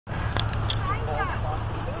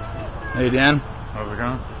Hey Dan. How's it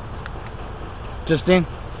going? Justine?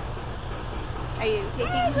 Are you taking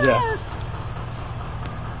Yeah.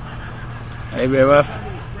 Hey BWF.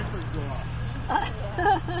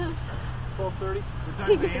 12:30.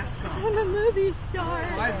 I'm a movie star.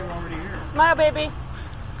 Lives are already here. Smile, baby.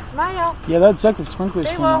 Smile. Yeah, that'd suck if sprinklers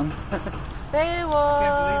They came will. on. They will.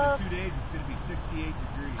 I can't believe in 2 days it's going to be 68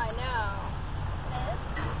 degrees. I know.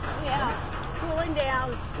 Yeah. Cooling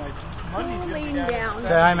down. Like Monday's Cooling gonna be down. Say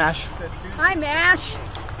hi, Mash. Hi, Mash.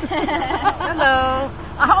 Hello.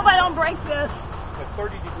 I hope I don't break this. Like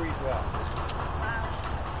 30 degrees well.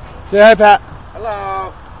 Say hi, Pat.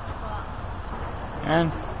 Hello.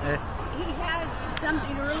 And He had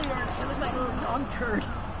something earlier. It looked like a little dog turd.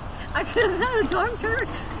 I said, is that a dog turd?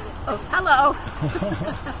 Oh, hello.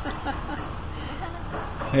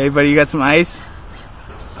 hey, buddy, you got some ice?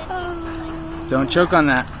 Don't choke on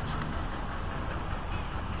that.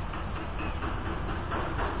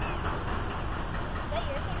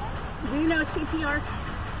 Do you know CPR?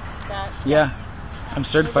 Yeah, I'm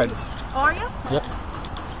certified. Are you? Yep.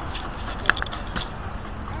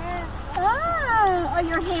 Are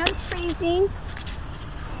your hands freezing?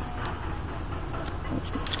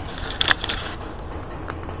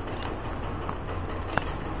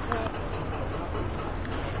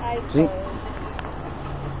 See?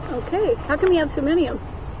 Okay. How come you have so many of them?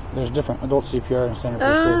 There's different adult CPR and standard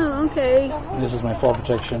first Oh, okay. aid. This is my fall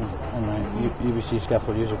protection and my UBC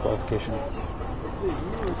scaffold user qualification.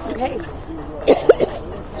 Okay.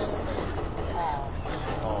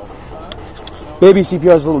 Baby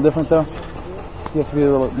CPR is a little different though. You have to be a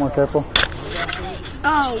little more careful.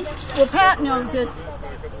 Oh, well, Pat knows it.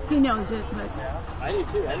 He knows it, but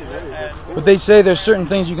But they say there's certain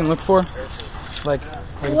things you can look for. Like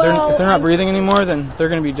if they're not breathing anymore, then they're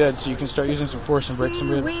going to be dead. So you can start using some force and break some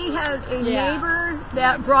ribs. we had a neighbor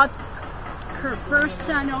that brought her first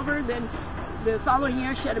son over. Then the following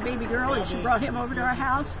year, she had a baby girl, and she brought him over to our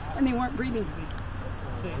house, and they weren't breathing.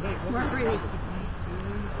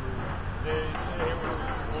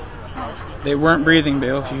 They weren't breathing,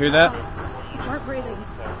 Bill. If you hear that, Weren't breathing.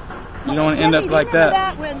 you don't want to end up like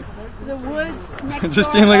that. When the woods next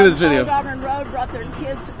Justine, door look at this video. on Auburn Road brought their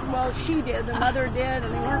kids. Well, she did. The mother did,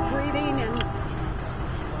 and they weren't breathing. And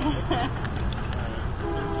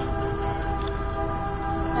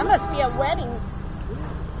that must be a wedding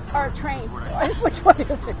or a train. Which one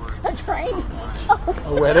is it? A train?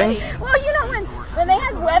 A wedding? Well, you know when they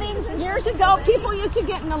had weddings years ago, people used to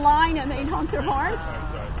get in the line and they'd honk their horns.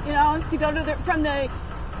 You know, to go to from the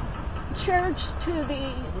church to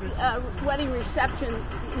the wedding reception,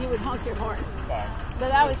 you would honk your horn. But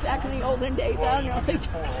that was back in the olden days. I don't know if they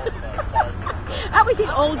that was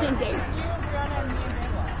the olden days.